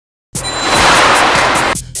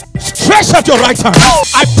Stretch out your right hand.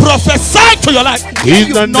 I prophesy to your life.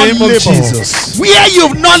 In the name of Jesus. Where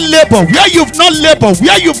you've not labored, where you've not labored,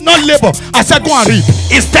 where you've not labored, I said go and read.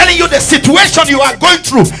 It's telling you the situation you are going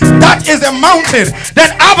through. That is a mountain.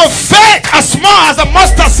 Then have a faith as small as a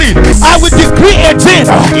mustard seed. I will decree a thing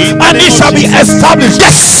and it shall be established.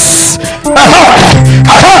 Yes.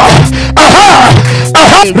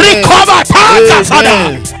 Recover.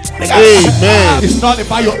 Amen. Amen. It's not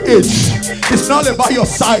about your age. It's not about your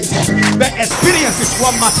size. The experience is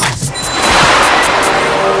what matters.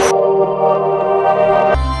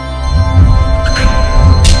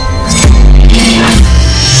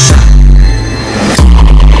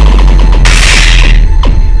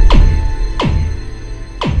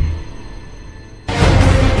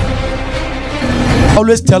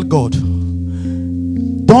 Always tell God,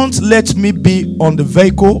 don't let me be on the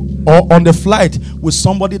vehicle or on the flight with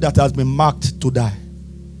somebody that has been marked to die.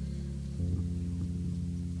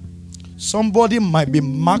 Somebody might be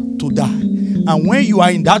marked to die, and when you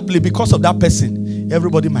are in that place because of that person,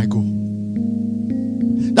 everybody might go.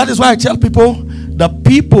 That is why I tell people, the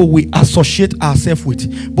people we associate ourselves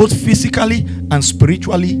with, both physically and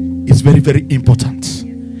spiritually, is very, very important.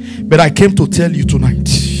 But I came to tell you tonight,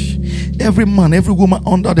 every man, every woman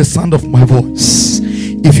under the sound of my voice,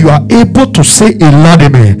 if you are able to say a loud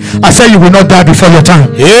amen, I say you will not die before your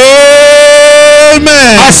time. Amen.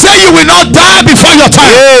 I say you will not die before your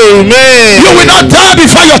time. Amen. You will not die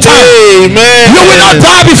before your time. Amen. You will not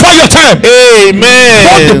die before your time. Amen.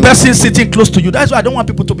 Not the person sitting close to you. That's why I don't want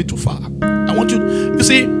people to be too far. I want you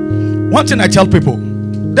see, one thing I tell people,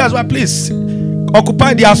 that's why please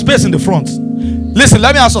occupy their space in the front. Listen,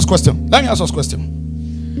 let me ask us a question.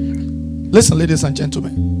 Listen, ladies and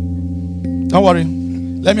gentlemen. Don't worry.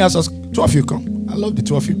 Let me ask us, two of you come. I love the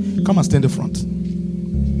two of you. Come and stand in the front.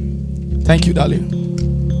 Thank you, darling.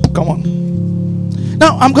 Come on.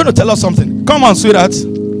 Now, I'm going to tell us something. Come on, sweetheart.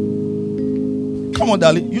 Come on,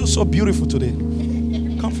 darling. You're so beautiful today.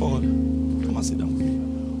 Come forward. Come and sit down with me.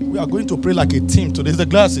 We are going to pray like a team today. The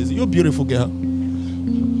glasses. You're a beautiful girl.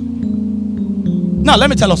 Now,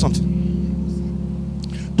 let me tell us something.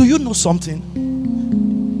 Do you know something?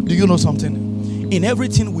 Do you know something? In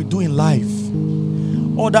everything we do in life,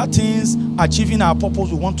 other things, achieving our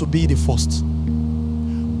purpose, we want to be the first.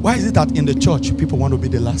 Why is it that in the church people want to be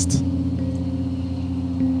the last?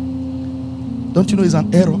 Don't you know it's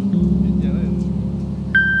an error?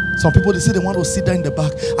 Some people, they say they want to sit there in the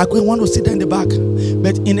back. I want to sit there in the back.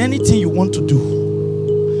 But in anything you want to do,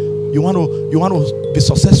 you want to be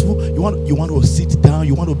successful, you want to sit down,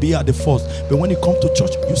 you want to be at the first. But when you come to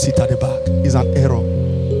church, you sit at the back. It's an error.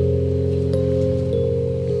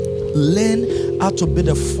 Learn how to be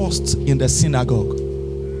the first in the synagogue.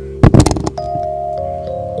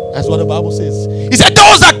 That's what the Bible says. He said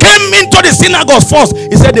those that came into the synagogue first,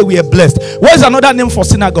 he said they were blessed. What is another name for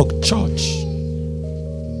synagogue? Church.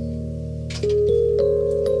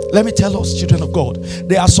 Let me tell us, children of God,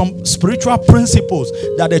 there are some spiritual principles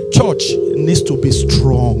that the church needs to be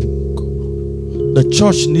strong. The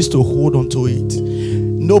church needs to hold on to it.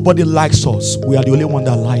 Nobody likes us. We are the only one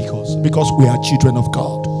that likes us because we are children of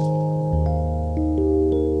God.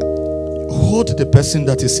 Hold the person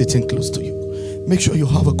that is sitting close to you. Make sure you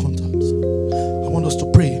have a contact. I want us to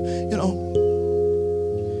pray. You know,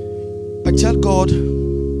 I tell God,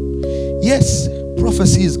 yes,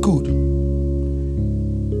 prophecy is good.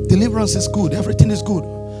 Deliverance is good. Everything is good.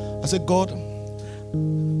 I said, God,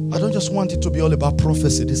 I don't just want it to be all about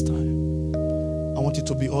prophecy this time. I want it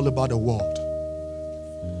to be all about the word.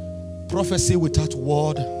 Prophecy without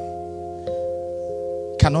word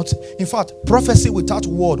cannot. In fact, prophecy without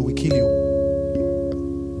word will kill you.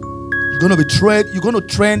 You're going to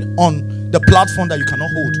tread on the platform that you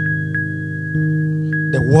cannot hold.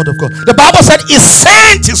 The word of God. The Bible said he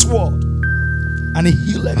sent his word and he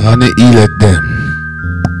healed them.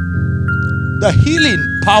 The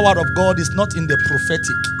healing power of God is not in the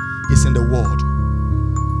prophetic, it's in the word.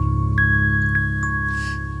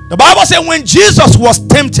 The Bible said when Jesus was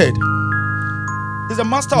tempted, he's the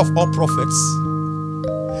master of all prophets.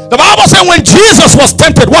 The Bible said when Jesus was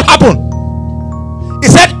tempted, what happened? He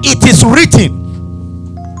said, it is written.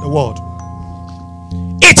 The word.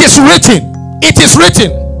 It is written. It is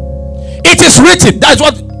written. It is written. That's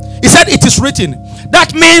what he said. It is written.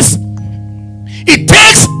 That means it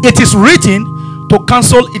takes it is written to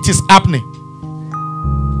cancel it is happening.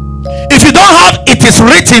 If you don't have it is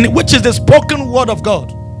written, which is the spoken word of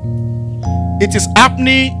God, it is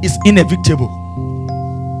happening is inevitable.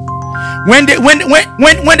 When the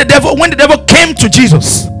devil came to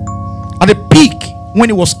Jesus at the peak, when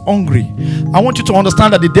he was hungry, I want you to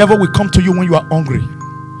understand that the devil will come to you when you are hungry.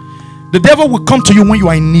 The devil will come to you when you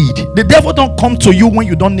are in need. The devil don't come to you when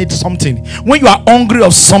you don't need something. When you are hungry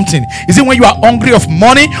of something. Is it when you are hungry of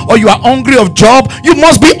money or you are hungry of job? You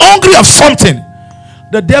must be hungry of something.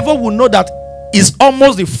 The devil will know that it's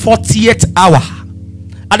almost the 40th hour.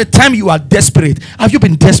 At the time you are desperate. Have you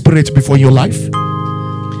been desperate before in your life?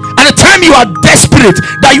 At the time you are desperate,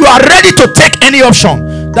 that you are ready to take any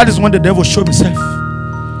option, that is when the devil shows himself.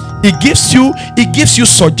 He gives you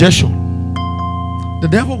suggestion. The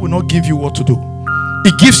devil will not give you what to do.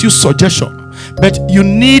 He gives you suggestion, but you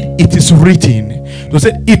need it is written. To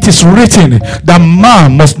say it is written that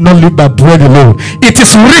man must not live by bread alone. It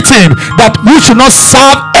is written that we should not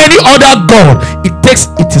serve any other God.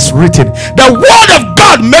 It is written. The word of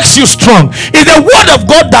God makes you strong. It's the word of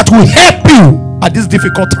God that will help you at this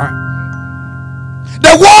difficult time.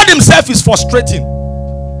 The word himself is frustrating.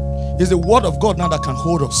 It's the word of God now that can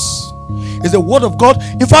hold us. It's the word of God.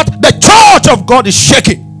 In fact, the church of God is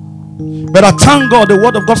shaking. But I thank God, the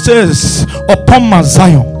word of God says, upon Mount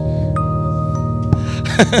Zion.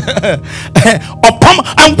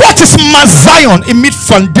 And what is Mount Zion? It means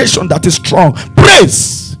foundation that is strong.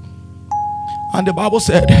 Praise. And the Bible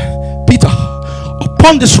said, Peter,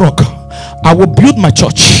 upon this rock I will build my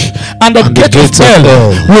church, and the gate of hell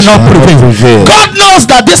will not prevail. God knows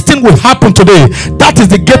that this thing will happen today. That is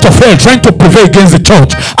the gate of hell trying to prevail against the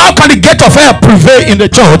church. How can the gate of hell prevail in the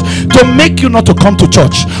church? To make you not to come to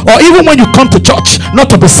church, or even when you come to church, not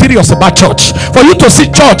to be serious about church, for you to see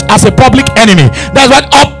church as a public enemy. That's why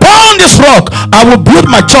upon this rock I will build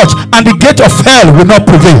my church, and the gate of hell will not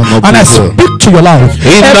prevail. And I speak to your life,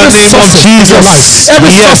 in the name of Jesus, every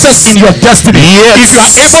success in your destiny. If you are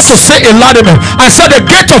able to say a loud amen, I said the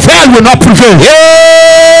gate of hell will not prevail.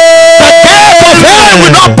 The gate of hell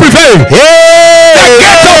will not prevail. The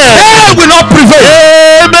gate of hell will not prevail.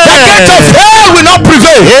 The gate of hell will not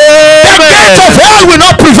prevail. The gate of hell will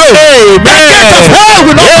not prevail. The gate of hell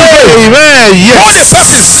will not prevail. Amen. Yes. Hold the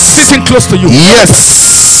person sitting close to you.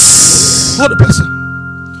 Yes. Hold the person.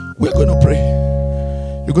 We're going to pray.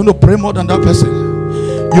 You're going to pray more than that person.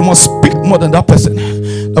 You must speak more than that person.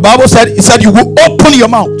 The Bible said, it said you will open your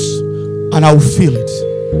mouth and I will feel it.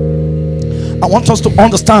 I want us to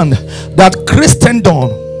understand that Christendom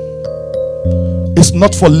is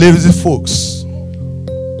not for lazy folks.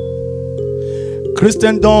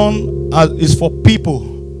 Christendom is for people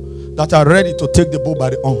that are ready to take the bull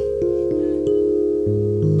by the horn.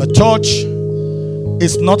 The church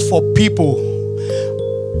is not for people.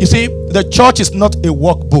 You see, the church is not a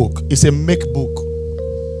workbook, it's a make book.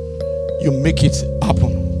 You make it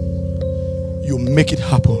happen. You make it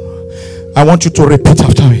happen. I want you to repeat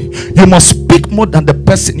after me. You must speak more than the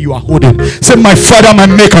person you are holding. Say, my Father, my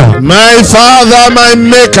Maker. My Father, my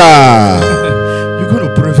Maker. You're going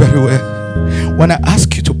to pray very well. When I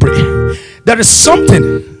ask you to pray, there is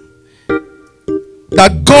something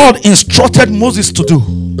that God instructed Moses to do.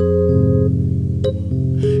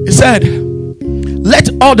 He said, let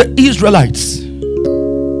all the Israelites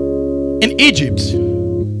in Egypt,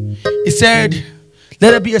 he said,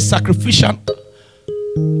 let there be a sacrificial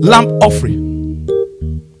lamb offering.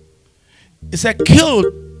 He said, kill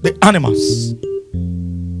the animals.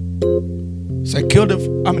 He said, kill the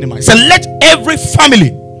animals. He said, let every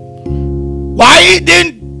family. Why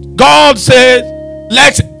didn't God say,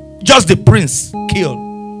 let just the prince kill?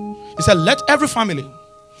 He said, let every family.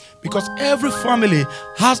 Because every family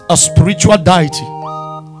has a spiritual deity.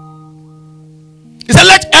 He said,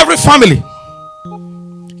 let every family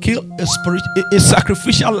kill a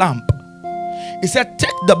sacrificial lamb. He said,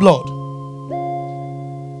 take the blood.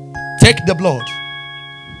 Take the blood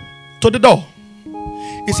to the door.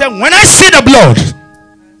 He said, when I see the blood,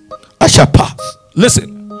 I shall pass.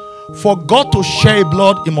 Listen, for God to share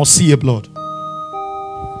blood, he must see a blood.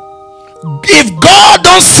 If God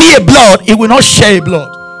don't see a blood, he will not share a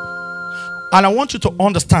blood. And I want you to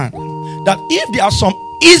understand that if there are some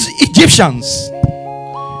Egyptians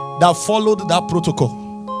that followed that protocol,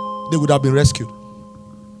 they would have been rescued.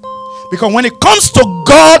 Because when it comes to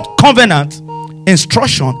God covenant,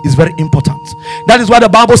 instruction is very important. That is why the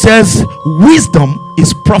Bible says wisdom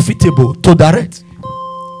is profitable to direct.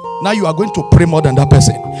 Now you are going to pray more than that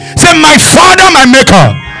person. Say, my Father, my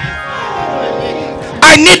Maker.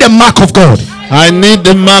 I need the mark of God. I need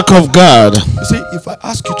the mark of God. You see, if I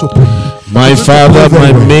ask you to pray, my Father,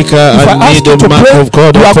 my Maker, I need the mark of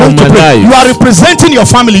God upon my life. You are representing your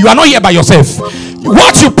family. You are not here by yourself.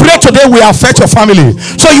 What you pray today will affect your family.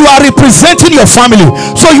 So you are representing your family.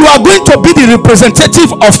 So you are going to be the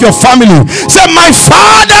representative of your family. Say, my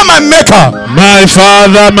Father, my Maker. My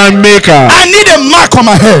Father, my Maker. I need a mark on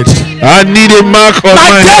my head. I need a mark on my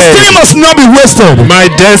destiny head. must not be wasted. My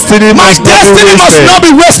destiny must not be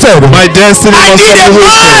wasted. My destiny must not be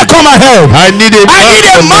wasted. On my head. I need a mark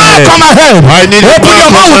on my head. I need a mark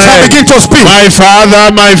on my head. Begin to speak. My Father,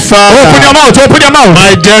 my Father. Open your mouth. Open your mouth.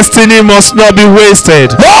 My destiny must not be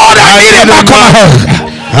wasted. Lord, I need a mark on my head.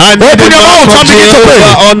 And open your mouth and begin to pray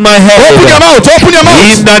on my head. Open your mouth. Open your mouth.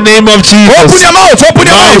 In the name of Jesus. Open your mouth. Open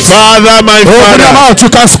your mouth. Father, my Father. Open your mouth. You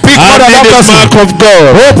can speak more than that person. Mark of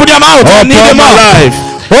God. Open your mouth. I need a mark. Life.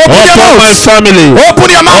 Open your mouth. My family. Open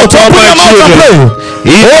your mouth. Open your mouth and pray.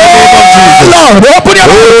 In the name of Jesus. Lord, open your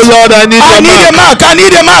mouth. Oh Lord, I need a mark. I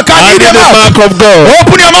need a mark. I need a mark of God.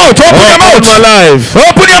 Open your mouth. Open your mouth. My life.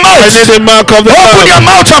 Open your mouth. I need a mark of the Open your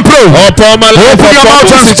mouth and pray. Upon my life. Open your mouth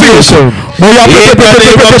and situation. In the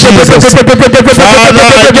name of Jesus. Father,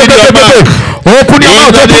 I need your mark. Open your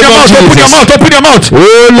mouth. Open your mouth. Open your mouth. Open your mouth.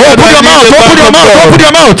 Oh Lord, open your mouth. Open your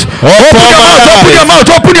mouth. Open your mouth. Open your mouth.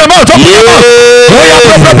 Open your mouth. Open your mouth. Open your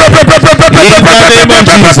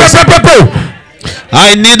mouth.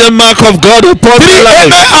 I need the mark of God upon my life.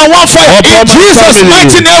 Amen. I want fire. In Jesus'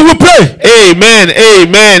 mighty name we pray. Amen.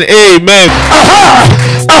 Amen. Amen.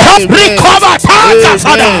 Recover.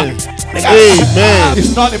 Amen. Amen.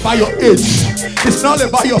 It's not about your age. It's not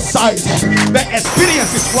about your size. The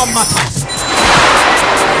experience is what matters.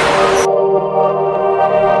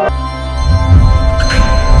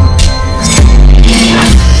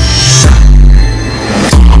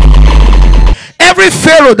 Every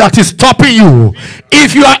Pharaoh that is stopping you,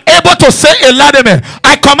 if you are able to say a loud amen,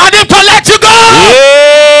 I command him to let you go.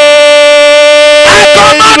 I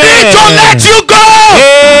command him to let you go.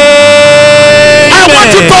 I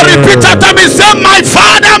want you to repeat after me. Say, my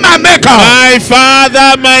Father, my Maker. My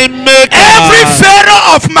Father, my Maker. Every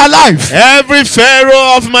Pharaoh of my life. Every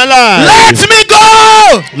Pharaoh of my life. Let me go.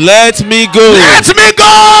 Let me go. Let me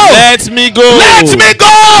go. Let me go. Let me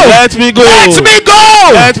go. Let me go. Let me go.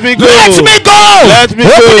 Let me go. Let me go. Let me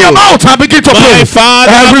go. Open your mouth and begin to pray. My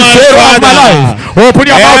Father, every Pharaoh of my life. Open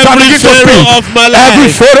your mouth and begin to speak. Every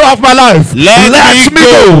Pharaoh of my life. Let me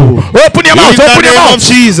go. Open your mouth. Open your mouth.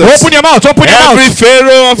 Jesus. Open your mouth. Open your mouth. Every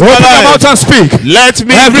Pharaoh of my life. Open your mouth and speak. Let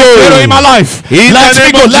me go. Every Pharaoh in my life. Let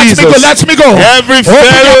me go. Let me go. Let me go. Every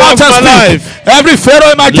Pharaoh of my life. Every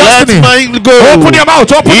Pharaoh in my destiny. Let me go. Open your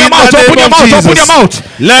mouth. Open your mouth. Open your mouth. Open your mouth.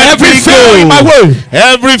 Every Pharaoh in my way.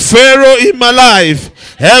 Every Pharaoh in my life.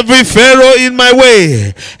 Every Pharaoh in my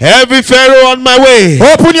way. Every Pharaoh on my way.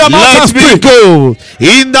 Open your mouth and speak. Let me go.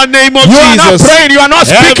 In the name of Jesus. You are not praying. You are not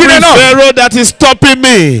speaking enough. Every Pharaoh that is stopping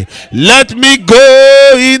me. Let me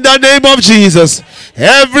go in the name of Jesus.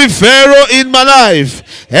 Every Pharaoh in my life.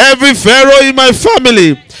 Every Pharaoh in my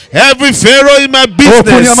family. Every Pharaoh in my business.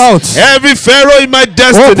 Open your mouth. Every Pharaoh in my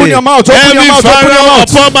destiny. Open your mouth. Open every your mouth. Pharaoh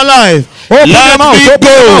upon my life. Open let your mouth. me Open go.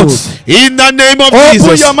 Your mouth. In the name of open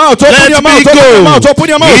Jesus. Your mouth. Open let your me mouth. go. Open your mouth. Open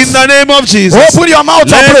your mouth. In the name of Jesus. Open your mouth.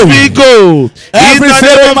 Let me go. Every in the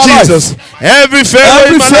name of Jesus. Every Pharaoh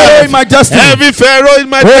in my life. In my destiny. Every Pharaoh in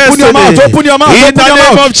my open destiny. Your mouth. Open your mouth. In open the your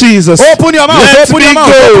name mouth. of Jesus. Open your mouth. Let open me your mouth.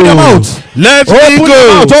 go. Open your mouth. Let open me go. Your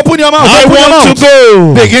mouth. Open your mouth. I open want your mouth. to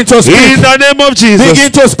go. Begin to speak. In the name of Jesus. Begin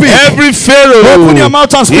to speak. Every Pharaoh. Open your mouth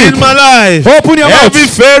and speak. In my life. Open your mouth. Every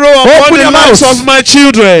Pharaoh upon the lives of my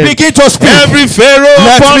children. Begin to speak. Every Pharaoh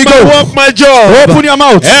upon my work, my job. Open your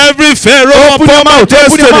mouth. Every Pharaoh upon my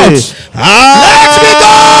destiny. Let me go.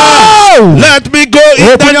 Let me go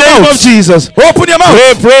in the name of Jesus. Open your mouth.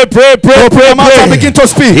 Pray. Open your mouth and begin to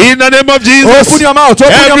speak. In the name of Jesus. Open your mouth.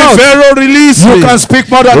 Open your mouth. Every Pharaoh release me. You can speak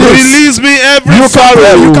more than this. Release me every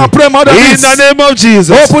Pharaoh. You can pray more than this. In the name of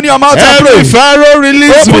Jesus. Open your mouth and pray. Every Pharaoh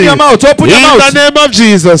release me. Open your mouth. Open your mouth. In the name of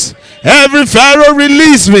Jesus. Every Pharaoh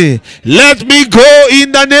release me. Let me go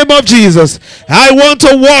in the name of Jesus. I want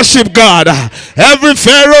to worship God. Every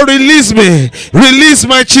Pharaoh release me. Release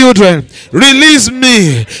my children. Release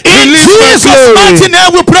me. In Jesus' mighty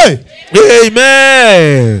name we pray.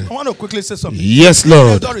 Amen. I want to quickly say something. Yes,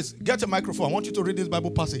 Lord. Doris, get a microphone. I want you to read this Bible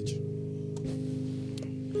passage.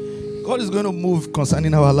 God is going to move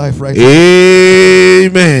concerning our life right now.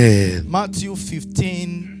 Amen. Matthew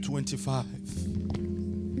 15:25.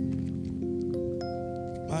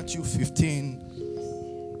 Matthew 15.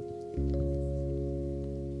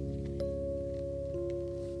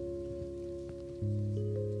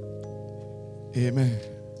 Amen.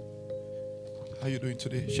 How are you doing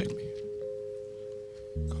today? Shake me.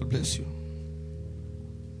 God bless you.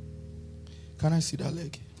 Can I see that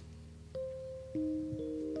leg?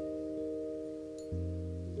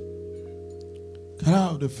 Can I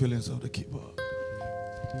have the feelings of the keyboard?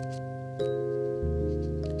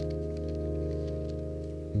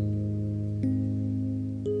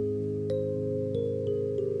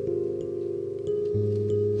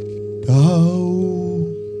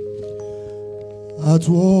 art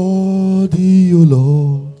worthy, O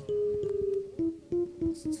Lord,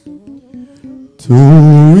 to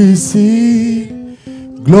receive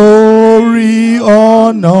glory,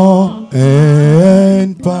 honor,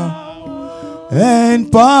 and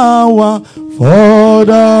power, for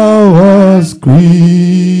thou was created.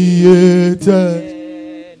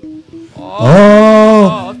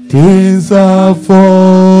 All things are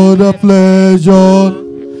for the pleasure.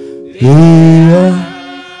 They are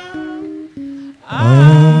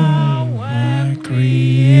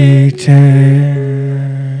created.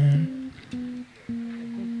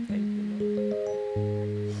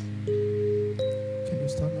 Can you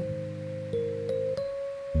stand up?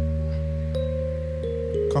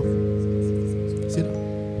 Come. Sit down.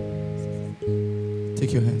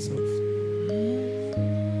 Take your hands off.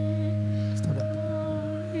 Stand up.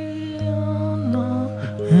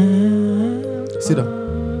 Sit down.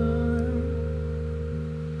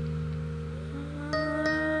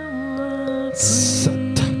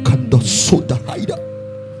 Satakando soda haida.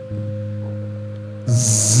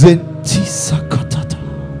 Zenti sakatata.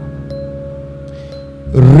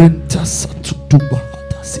 Renta satutumba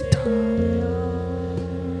hata sita.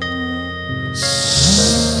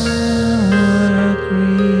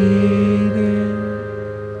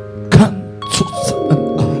 Kantusa an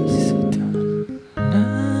aisita.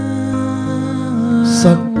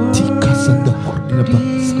 Santi kasanda horina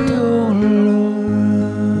basita.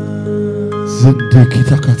 Zende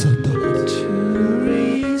kita katanda.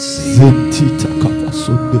 Zentita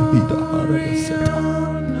kapasonde hida harabaseta.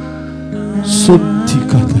 Sonti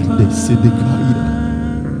katande sedekaira.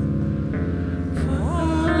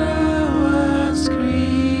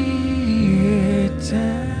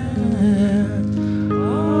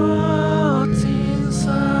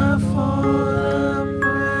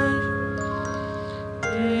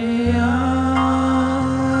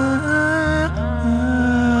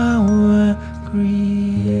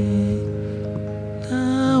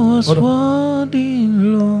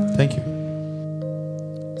 Thank you.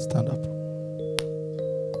 Stand up.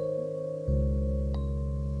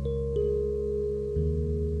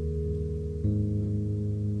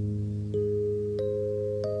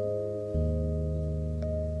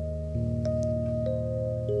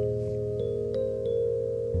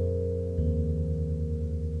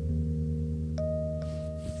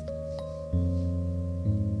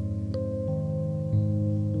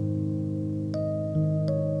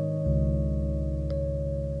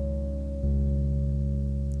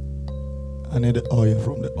 I need the oil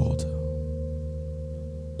from the altar.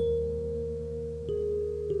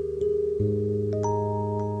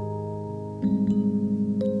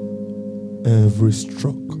 Every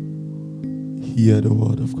stroke, hear the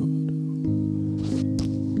word of God.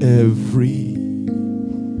 Every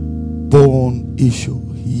bone issue,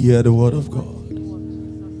 hear the word of God.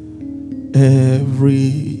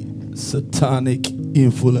 Every satanic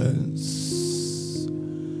influence,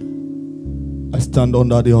 I stand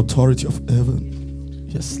under the authority of heaven.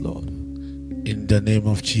 Yes, Lord. In the name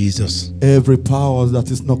of Jesus. Every power that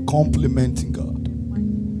is not complimenting God.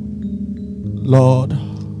 Lord,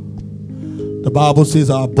 the Bible says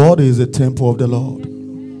our body is a temple of the Lord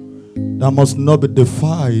that must not be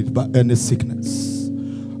defiled by any sickness.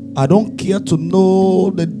 I don't care to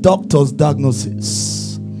know the doctor's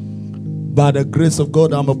diagnosis. By the grace of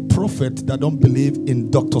God, I'm a prophet that don't believe in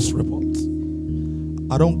doctor's reports.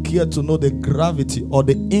 I don't care to know the gravity or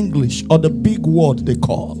the English or the big word they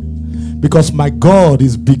call. Because my God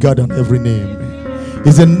is bigger than every name.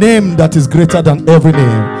 It's a name that is greater than every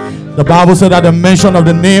name. The Bible said at the mention of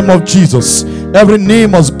the name of Jesus, every knee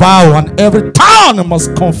must bow and every tongue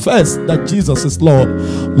must confess that Jesus is Lord.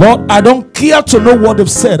 Lord, I don't care to know what they've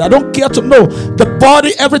said. I don't care to know the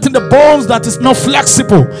body, everything, the bones that is not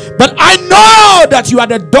flexible. But I know that you are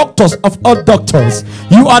the doctors of all doctors.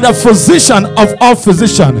 You are the physician of all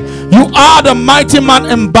physicians. You are the mighty man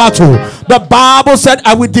in battle. The Bible said,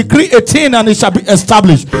 I will decree a thing and it shall be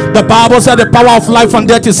established. The Bible said, the power of life and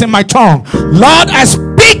death is in my tongue. Lord, I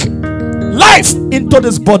speak life into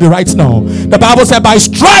this body right now. The Bible said, by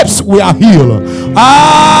stripes we are healed.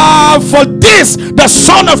 For this the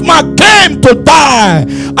Son of Man came to die,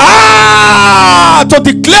 to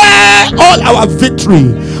declare all our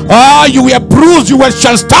victory. You were bruised, you were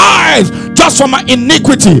chastised just for my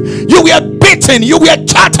iniquity. You were beaten, you were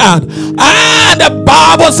shattered, and the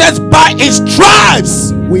Bible says, by his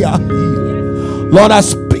stripes we are healed. Lord, I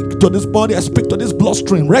speak to this body, I speak to this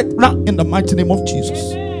bloodstream right now in the mighty name of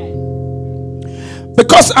Jesus.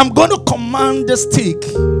 Because I'm going to command the stick.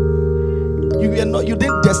 You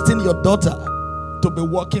didn't destine your daughter to be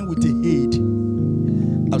walking with a head.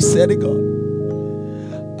 I've said it, God.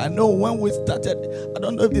 I know when we started, I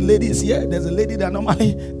don't know if the lady is here. There's a lady that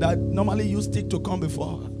normally used stick to come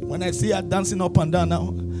before. When I see her dancing up and down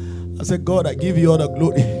now, I say, God, I give you all the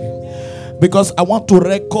glory. Because I want to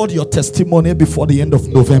record your testimony before the end of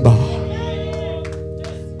November.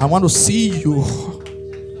 I want to see you.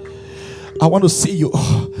 I want to see you.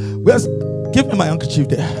 Give me my handkerchief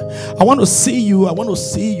there. I want to see you. I want to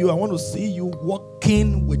see you. I want to see you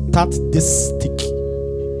walking without this stick.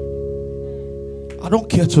 I don't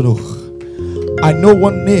care to know. I know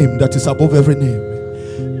one name that is above every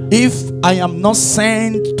name. If I am not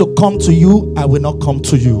sent to come to you, I will not come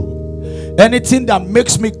to you. Anything that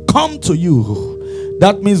makes me come to you,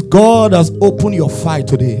 that means God has opened your fire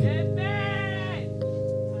today.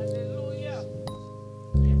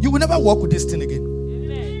 You will never walk with this thing again.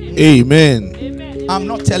 Amen. I'm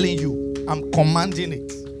not telling you, I'm commanding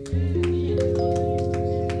it.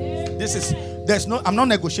 I'm not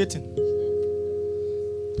negotiating.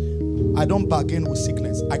 I don't bargain with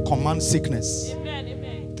sickness. I command sickness.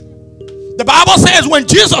 The Bible says when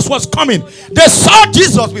Jesus was coming, they saw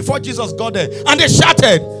Jesus before Jesus got there, and they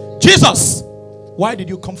shouted, Jesus, why did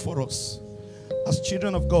you come for us? As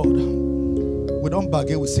children of God, we don't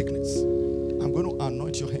bargain with sickness. I'm going to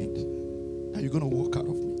anoint your hand, and you're going to walk out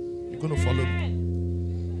of me. You're going to follow me.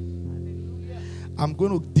 I'm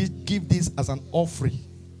going to give this as an offering.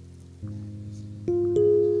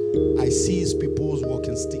 I seize people's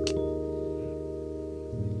walking stick.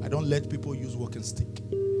 I don't let people use walking stick.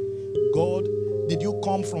 God, did you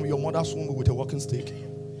come from your mother's womb with a walking stick?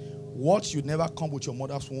 What you never come with your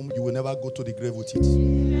mother's womb, you will never go to the grave with it.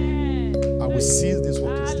 I will seize this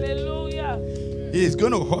walking stick. It is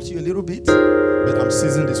going to hurt you a little bit, but I'm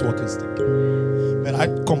seizing this walking stick. But I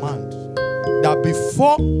command that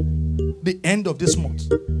before the end of this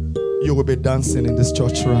month, you will be dancing in this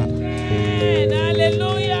church round.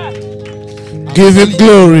 Give him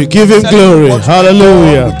glory. Give him glory.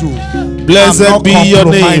 Hallelujah. Blessed be your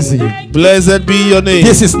name. Blessed be your name.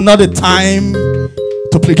 This is not a time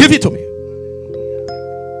to play. Give it to me.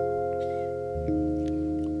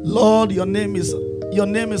 Lord, your name is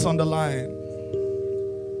on the line.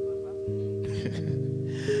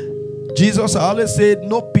 Jesus, I always said,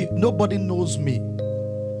 nobody knows me.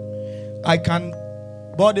 I can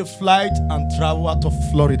board a flight and travel out of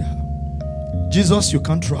Florida. Jesus, you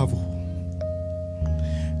can't travel.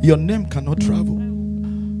 Your name cannot travel.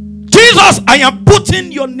 Jesus, I am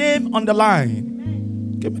putting your name on the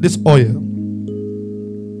line. Give me this oil.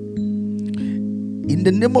 In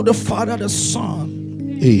the name of the Father, the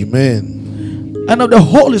Son, amen, and of the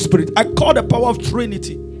Holy Spirit, I call the power of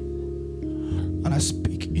Trinity. And I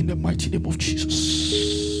speak in the mighty name of Jesus.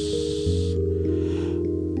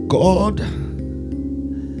 God,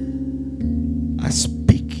 I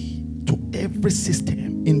speak to every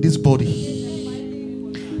system in this body.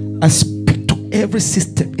 I speak to every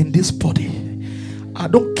system in this body. I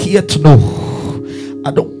don't care to know.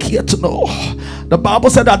 I don't care to know. The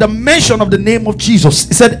Bible said that at the mention of the name of Jesus,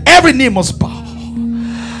 it said every knee must bow.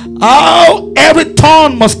 Every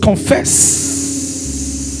tongue must confess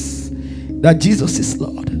that Jesus is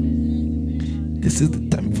Lord. This is the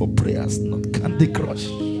time for prayers, not Candy Crush.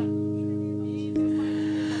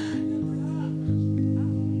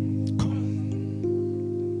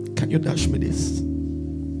 Come. Can you dash me this?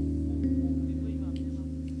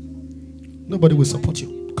 Nobody will support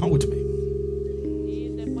you. Come with me.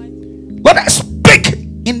 But I speak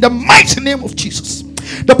in the mighty name of Jesus.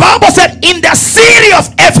 The Bible said in the city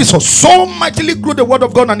of Ephesus, so mightily grew the word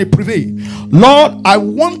of God and it prevailed. Lord, I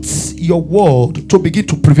want your word to begin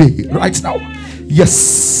to prevail right now.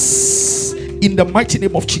 Yes. In the mighty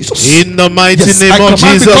name of Jesus. In the mighty name of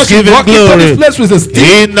Jesus, give him glory. This place with a stick.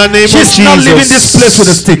 In the name of Jesus. She's not leaving this place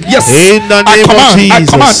with a stick. Yes. In the name of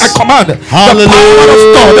Jesus. I command. Hallelujah.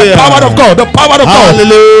 The power of God. The power of God.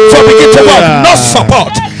 Hallelujah. So begin to walk. No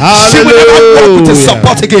support. She will never walk with his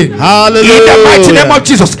support again. Hallelujah. In the mighty name of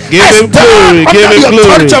Jesus. Give him glory. Give him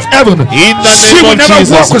glory. Of heaven. In the she name will of never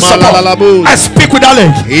Jesus. walk with support. I speak with that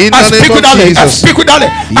leg. I speak with that leg. I speak with that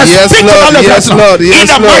leg. I speak with that leg. Yes, Lord. In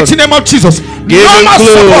the mighty name of Jesus. Give him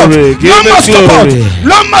glory. Give him glory.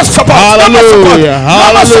 No more support. Hallelujah.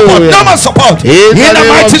 No more support. In the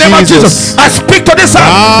mighty name of Jesus. I speak to this hand.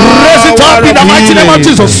 Raise it up in the mighty name of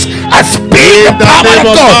Jesus. I speak the power of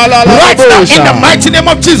God right now in the mighty name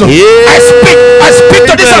of Jesus. I speak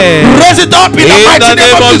to this hand. Raise it up in the mighty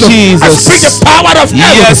name of Jesus. I speak the power of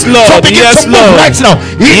heaven. Yes, Lord. So begin to move right now.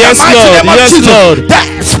 In the mighty name of Jesus.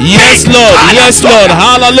 Yes, Lord. Yes, Lord.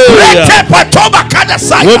 Hallelujah.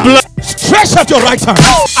 We bless Stretch out your right hand.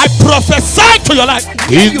 I prophesy to your life.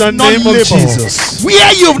 In the name of Jesus.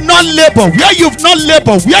 Where you've not labored, where you've not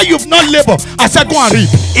labored, where you've not labored, I said go and reap.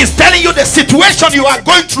 It's telling you the situation you are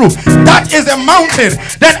going through. That is a mountain.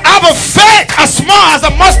 Then have a faith as small as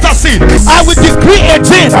a mustard seed. I will decree a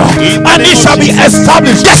thing and it shall be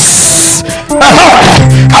established. Yes.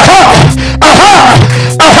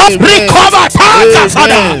 Recover.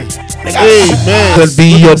 Amen. That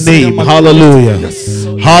be your name. Hallelujah.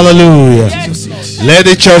 Hallelujah. Let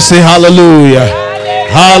the church say hallelujah.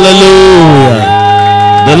 Hallelujah.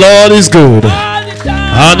 The Lord is good.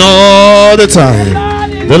 And all the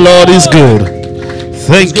time. The Lord is good.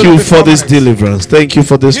 Thank you for this deliverance. Thank you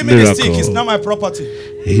for this miracle. It's not my property.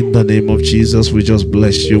 In the name of Jesus, we just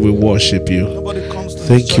bless you. We worship you.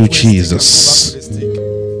 Thank you, Jesus.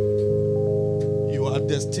 You are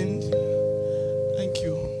destined. Thank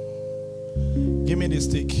you. Give me the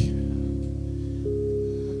stick.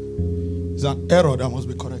 It's an error that must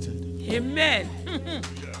be corrected. Amen.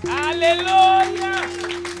 Hallelujah.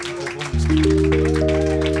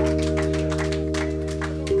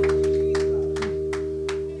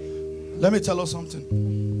 Let me tell you something.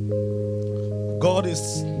 God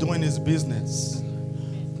is doing his business.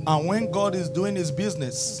 And when God is doing his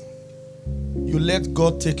business, you let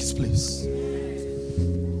God take his place.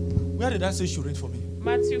 Where did I say you should read for me?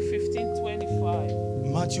 Matthew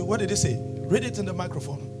 15:25. Matthew, what did it say? Read it in the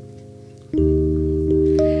microphone.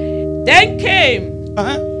 Then came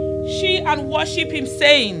she and worshipped him,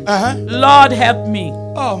 saying, Lord, help me.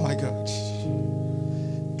 Oh my God.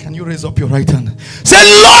 Can you raise up your right hand? Say,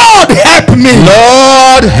 Lord, help me.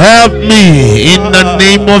 Lord, help me in the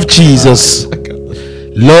name of Jesus.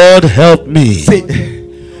 Lord, help me. See,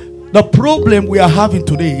 the problem we are having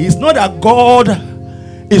today is not that God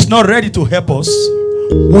is not ready to help us.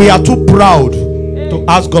 We are too proud to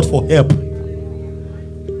ask God for help.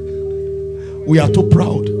 We are too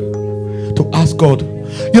proud to ask God.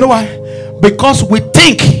 You know why? Because we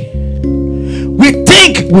think we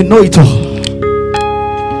know it all.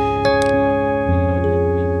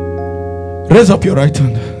 Raise up your right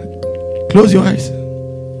hand. Close your eyes.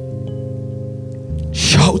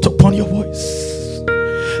 Shout upon your voice.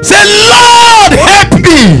 Say, Lord, help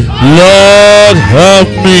me. Lord, help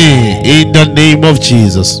me in the name of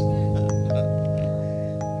Jesus.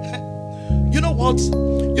 You know what?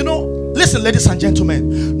 Listen, ladies and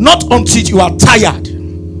gentlemen. Not until you are tired,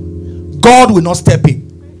 God will not step in.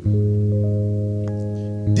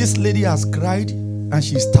 This lady has cried and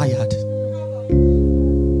she's tired.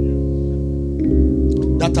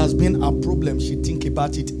 That has been a problem. She thinks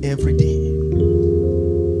about it every day.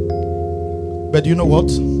 But you know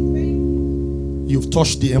what? You've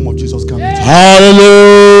touched the hem of Jesus' garment.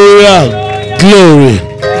 Hallelujah. Glory.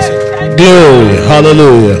 Glory.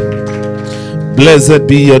 Hallelujah. Blessed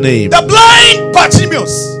be your name. The blind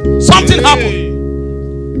Bartimaeus. Something happened.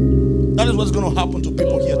 That is what's going to happen to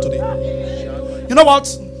people here today. You know what?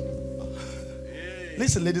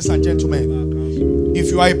 Listen, ladies and gentlemen. If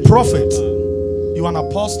you are a prophet, you are an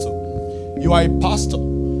apostle, you are a pastor,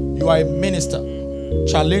 you are a minister,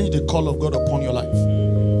 challenge the call of God upon your life.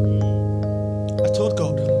 I told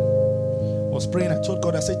God, I was praying, I told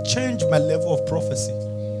God, I said, change my level of prophecy.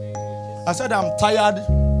 I said, I'm tired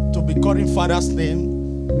to be calling father's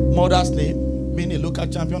name, mother's name, being a local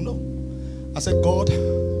champion. No. I said, God,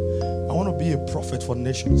 I want to be a prophet for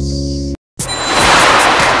nations.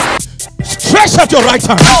 Stretch out your right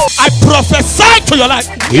hand. I prophesy to your life.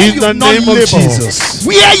 In the name of Jesus.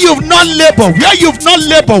 Where you've not labored, where you've not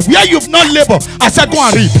labored, where you've not labored, I said go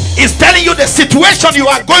and reap. It's telling you the situation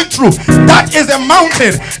you are going through. That is a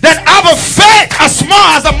mountain. Then have a faith as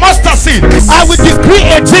small as a mustard seed. I will decree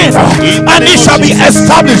a thing and it shall be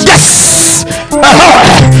established. Yes.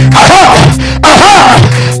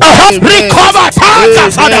 Recover.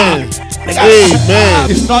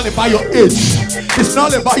 Amen. It's not about your age. It's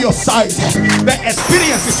not about your size. The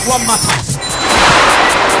experience is what matters.